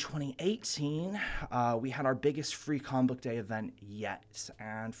 And then in 2018, we had our biggest Free Comic Book Day event yet.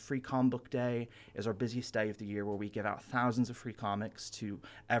 And Free Comic Book Day is our busiest day of the year, where we give out thousands of free comics to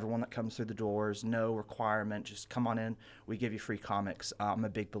everyone that comes through the doors. No requirement, just come on in. We give you free comics. I'm a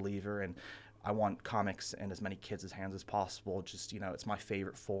big believer, and I want comics in as many kids' hands as possible. Just, you know, it's my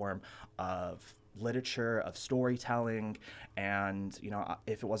favorite form of literature, of storytelling, and, you know,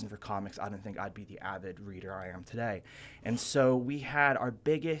 if it wasn't for comics, I don't think I'd be the avid reader I am today. And so we had our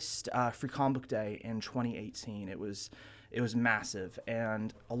biggest Free Comic Book Day in 2018. It was massive,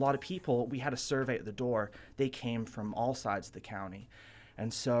 and a lot of people, we had a survey at the door, they came from all sides of the county.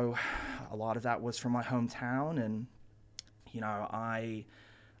 And so a lot of that was from my hometown, and, you know, I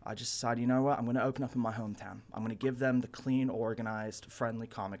just decided, you know what, I'm going to open up in my hometown. I'm going to give them the clean, organized, friendly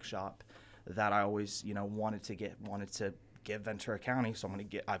comic shop that I always, you know, wanted to give Ventura County. So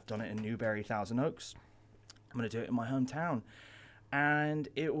I've done it in Newbury, Thousand Oaks. I'm going to do it in my hometown. And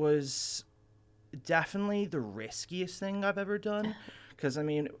it was definitely the riskiest thing I've ever done. Because, I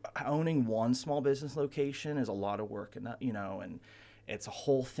mean, owning one small business location is a lot of work, and you know, and it's a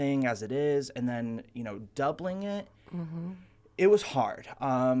whole thing as it is. And then, you know, doubling it, it was hard.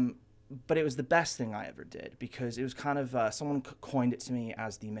 But it was the best thing I ever did, because it was kind of, someone coined it to me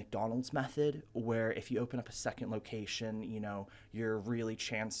as the McDonald's method, where if you open up a second location, you know, you're really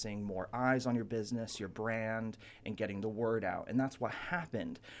chancing more eyes on your business, your brand, and getting the word out. And that's what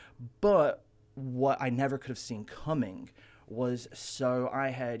happened. But what I never could have seen coming was, so I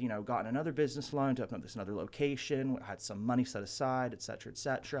had, you know, gotten another business loan to open up this another location. I had some money set aside, et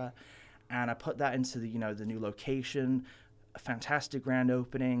cetera, and I put that into the, you know, the new location. A fantastic grand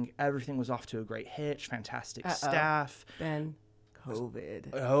opening. Everything was off to a great hitch. Fantastic staff. Ben,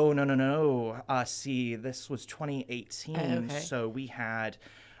 COVID. Oh, no. See, this was 2018. Okay. So we had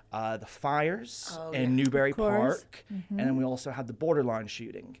the fires in Newbury Park. And then we also had the Borderline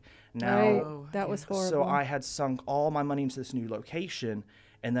shooting. Now, that was horrible. So I had sunk all my money into this new location.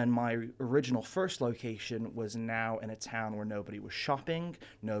 And then my original first location was now in a town where nobody was shopping.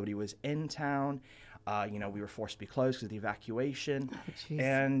 Nobody was in town. You know, we were forced to be closed because of the evacuation.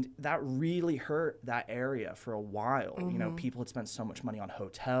 And that really hurt that area for a while. You know, people had spent so much money on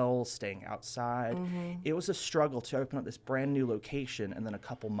hotels, staying outside. It was a struggle to open up this brand new location, and then a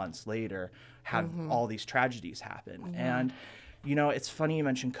couple months later have all these tragedies happen. And, you know, it's funny you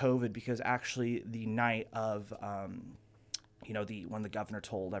mentioned COVID, because actually the night of you know, when the governor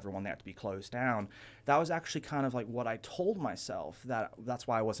told everyone they had to be closed down, that was actually kind of like what I told myself, that's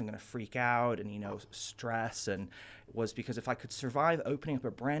why I wasn't going to freak out and, you know, stress, and was because if I could survive opening up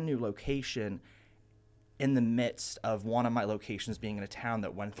a brand new location in the midst of one of my locations being in a town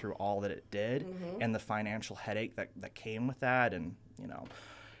that went through all that it did, and the financial headache that came with that, and, you know,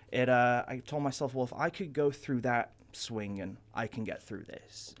 I told myself, well, if I could go through that swinging, I can get through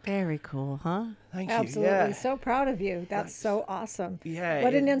this. Very cool, huh? Thank you. Absolutely. Yeah. So proud of you. That's so awesome. Yeah.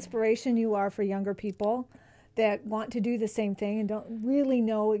 What an inspiration you are for younger people that want to do the same thing and don't really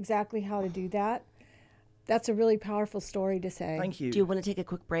know exactly how to do that. That's a really powerful story to say. Thank you. Do you want to take a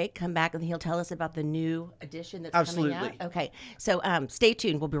quick break, come back, and he'll tell us about the new edition that's Absolutely. coming out? Okay. So stay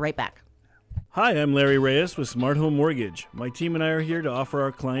tuned. We'll be right back. Hi, I'm Larry Reyes with Smart Home Mortgage. My team and I are here to offer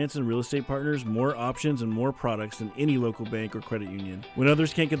our clients and real estate partners more options and more products than any local bank or credit union. When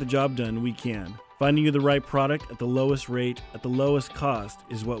others can't get the job done, we can. Finding you the right product at the lowest rate, at the lowest cost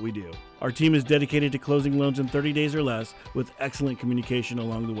is what we do. Our team is dedicated to closing loans in 30 days or less with excellent communication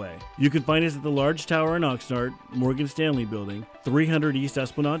along the way. You can find us at the Large Tower in Oxnard, Morgan Stanley Building, 300 East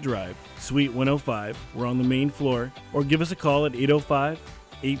Esplanade Drive, Suite 105. We're on the main floor. Or give us a call at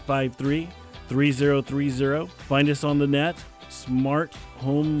 853-3030. Find us on the net,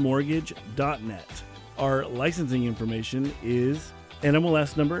 smarthomemortgage.net. Our licensing information is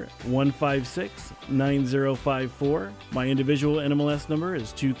NMLS number 1569054. My individual NMLS number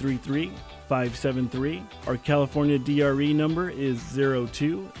is 233573. Our California DRE number is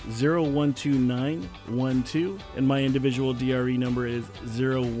 02012912, and my individual DRE number is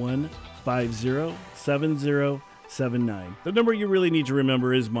 01507079. The number you really need to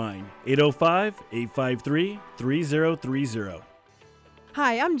remember is mine, 805-853-3030.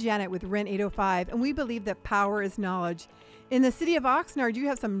 Hi, I'm Janet with Rent 805, and we believe that power is knowledge. In the city of Oxnard, you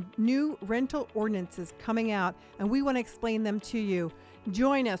have some new rental ordinances coming out, and we want to explain them to you.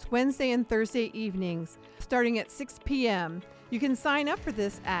 Join us Wednesday and Thursday evenings, starting at 6 p.m. You can sign up for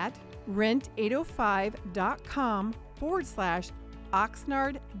this at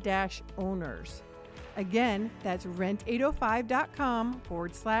rent805.com/Oxnard-owners. Again, that's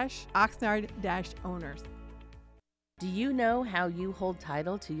rent805.com/Oxnard-owners. Do you know how you hold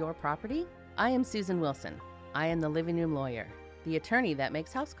title to your property? I am Susan Wilson. I am the living room lawyer, the attorney that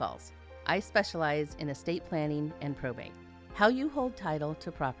makes house calls. I specialize in estate planning and probate. How you hold title to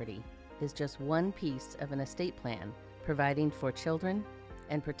property is just one piece of an estate plan, providing for children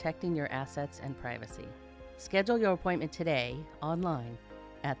and protecting your assets and privacy. Schedule your appointment today online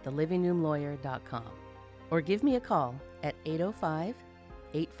at thelivingroomlawyer.com or give me a call at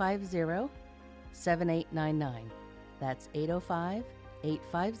 805-850-7899. That's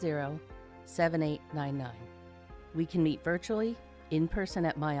 805-850-7899. We can meet virtually, in person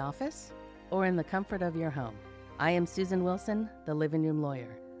at my office, or in the comfort of your home. I am Susan Wilson, the living room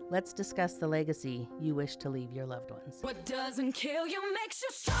lawyer. Let's discuss the legacy you wish to leave your loved ones. What doesn't kill you makes you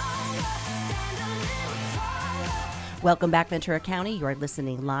stronger. Stand a little taller. Welcome back, Ventura County. You're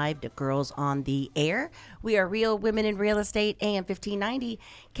listening live to Girls on the Air. We are Real Women in Real Estate, AM 1590,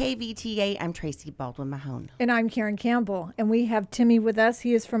 KVTA. I'm Tracy Baldwin Mahone. And I'm Karen Campbell. And we have Timmy with us.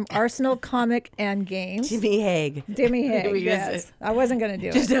 He is from Arsenal Comic and Games. Timmy Haig. Timmy Haig, yes. I wasn't going to do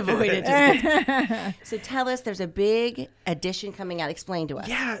it. Just avoid it. So tell us, there's a big edition coming out. Explain to us.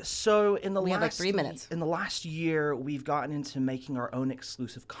 Yeah, so in the we have like last 3 minutes. In the last year, we've gotten into making our own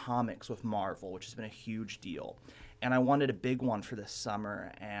exclusive comics with Marvel, which has been a huge deal. And I wanted a big one for this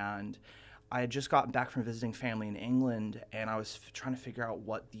summer, and I had just gotten back from visiting family in England, and I was trying to figure out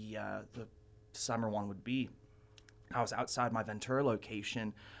what the summer one would be. I was outside my Ventura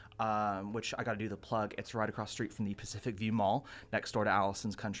location, which I got to do the plug. It's right across the street from the Pacific View Mall, next door to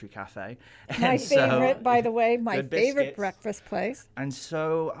Allison's Country Cafe. My favorite, by the way, my favorite biscuits. breakfast place. And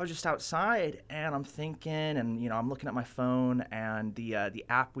so I was just outside, and I'm thinking, and I'm looking at my phone, and the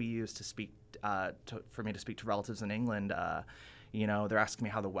app we use to speak for me to speak to relatives in England. They're asking me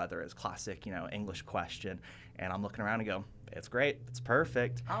how the weather is. Classic, English question. And I'm looking around and go, it's great, it's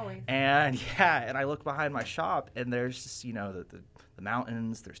perfect. Always. And and I look behind my shop, and there's just the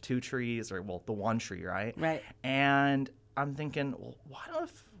mountains. There's 2 trees, or the one tree, right? Right. And I'm thinking, well, what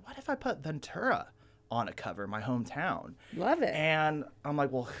if I put Ventura on a cover, my hometown? Love it. And I'm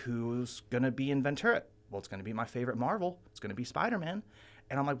like, well, who's gonna be in Ventura? Well, it's gonna be my favorite Marvel. It's gonna be Spider-Man.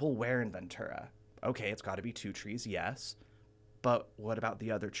 And I'm like, well, where in Ventura? Okay, it's got to be 2 trees, yes. But what about the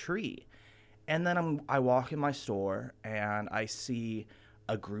other tree? And then I walk in my store, and I see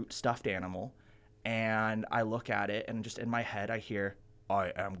a Groot stuffed animal. And I look at it, and just in my head, I hear,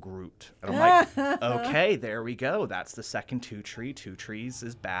 I am Groot. And I'm like, okay, there we go. That's the second 2 tree. 2 trees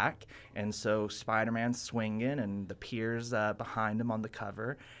is back. And so Spider-Man's swinging, and the Pier's behind him on the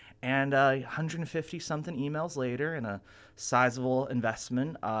cover. And 150-something emails later, and a sizable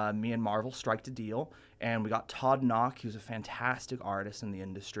investment, me and Marvel striked a deal, and we got Todd Knock, who's a fantastic artist in the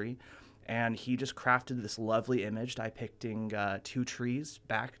industry, and he just crafted this lovely image depicting 2 trees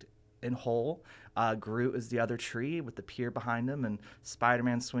backed in whole. Groot is the other tree with the pier behind him, and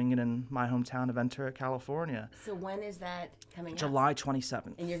Spider-Man swinging in my hometown of Ventura, California. So when is that coming out? July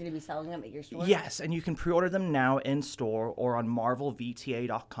 27th. And you're going to be selling them at your store? Yes, and you can pre-order them now in store or on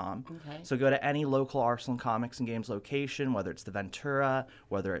marvelvta.com. Okay. So go to any local Arsenal Comics and Games location, whether it's the Ventura,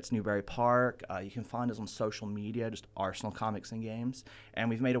 whether it's Newbury Park. You can find us on social media, just Arsenal Comics and Games. And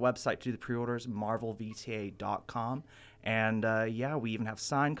we've made a website to do the pre-orders, marvelvta.com. And we even have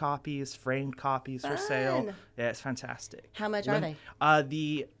signed copies, framed copies for sale. Yeah, it's fantastic. How much are they?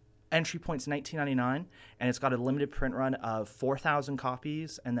 The entry point's $19.99, and it's got a limited print run of 4,000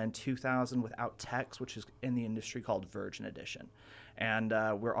 copies, and then 2,000 without text, which is in the industry called Virgin Edition. And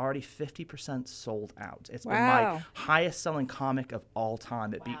we're already 50% sold out. It's been my highest selling comic of all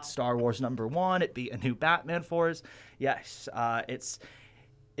time. It beat Star Wars #1. It beat a new Batman for us. Yes, it's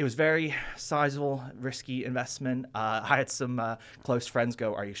It was very sizable, risky investment. I had some close friends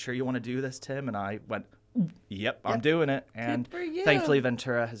go, "Are you sure you want to do this, Tim?" And I went, Yep, I'm doing it. And for you. thankfully,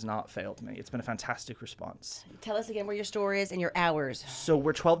 Ventura has not failed me. It's been a fantastic response. Tell us again where your store is and your hours. So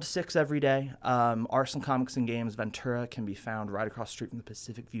we're 12 to 6 every day. Arsenal Comics and Games Ventura can be found right across the street from the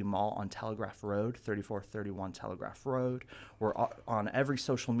Pacific View Mall on Telegraph Road, 3431 Telegraph Road. We're on every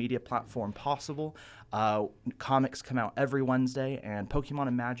social media platform possible. Comics come out every Wednesday, and Pokemon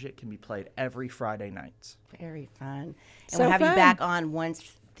and Magic can be played every Friday night. Very fun. And So we'll have you fun. back on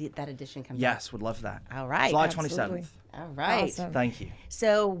once that edition comes out. Yes, would love that. All right. July Absolutely. 27th. All right. Awesome. Thank you.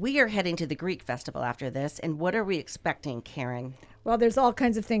 So we are heading to the Greek Festival after this, and what are we expecting, Karen? Well, there's all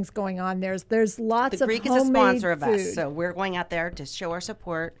kinds of things going on. There's lots The of Greek is a homemade sponsor of food. us, so we're going out there to show our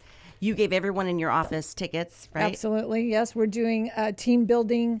support. You gave everyone in your office tickets, right? Absolutely. Yes, we're doing a team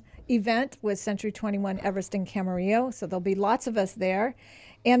building event with Century 21 Everest and Camarillo. So there'll be lots of us there.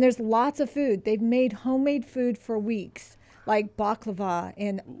 And there's lots of food. They've made homemade food for weeks, like baklava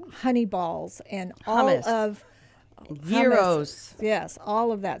and honey balls and all Hummus. of Gyros. Yes,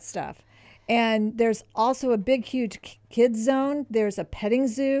 all of that stuff. And there's also a big, huge kids zone. There's a petting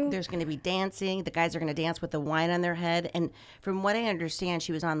zoo. There's going to be dancing. The guys are going to dance with the wine on their head. And from what I understand,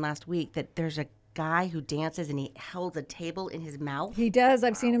 she was on last week, that there's a guy who dances and he holds a table in his mouth. He does.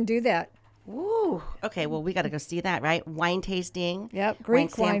 I've seen him do that. Ooh. Okay, well, we got to go see that, right? Wine tasting. Yep,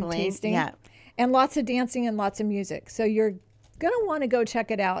 Greek wine sampling. tasting. Yeah. And lots of dancing and lots of music. So you're going to want to go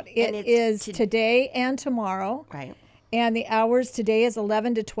check it out. And It it's is today and tomorrow. Right. And the hours today is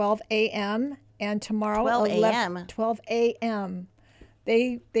 11 to 12 a.m. and tomorrow 12 11 a.m.? 12 a.m.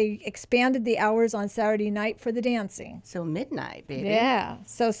 They expanded the hours on Saturday night for the dancing. So midnight, baby. Yeah.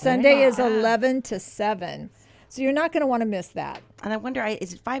 So Sunday is 11 to 7. So you're not going to want to miss that. And I wonder,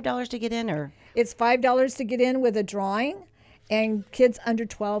 is it $5 to get in, or? It's $5 to get in with a drawing, and kids under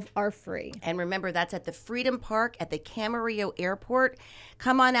 12 are free. And remember, that's at the Freedom Park at the Camarillo Airport.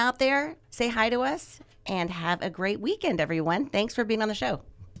 Come on out there, say hi to us, and have a great weekend, everyone. Thanks for being on the show.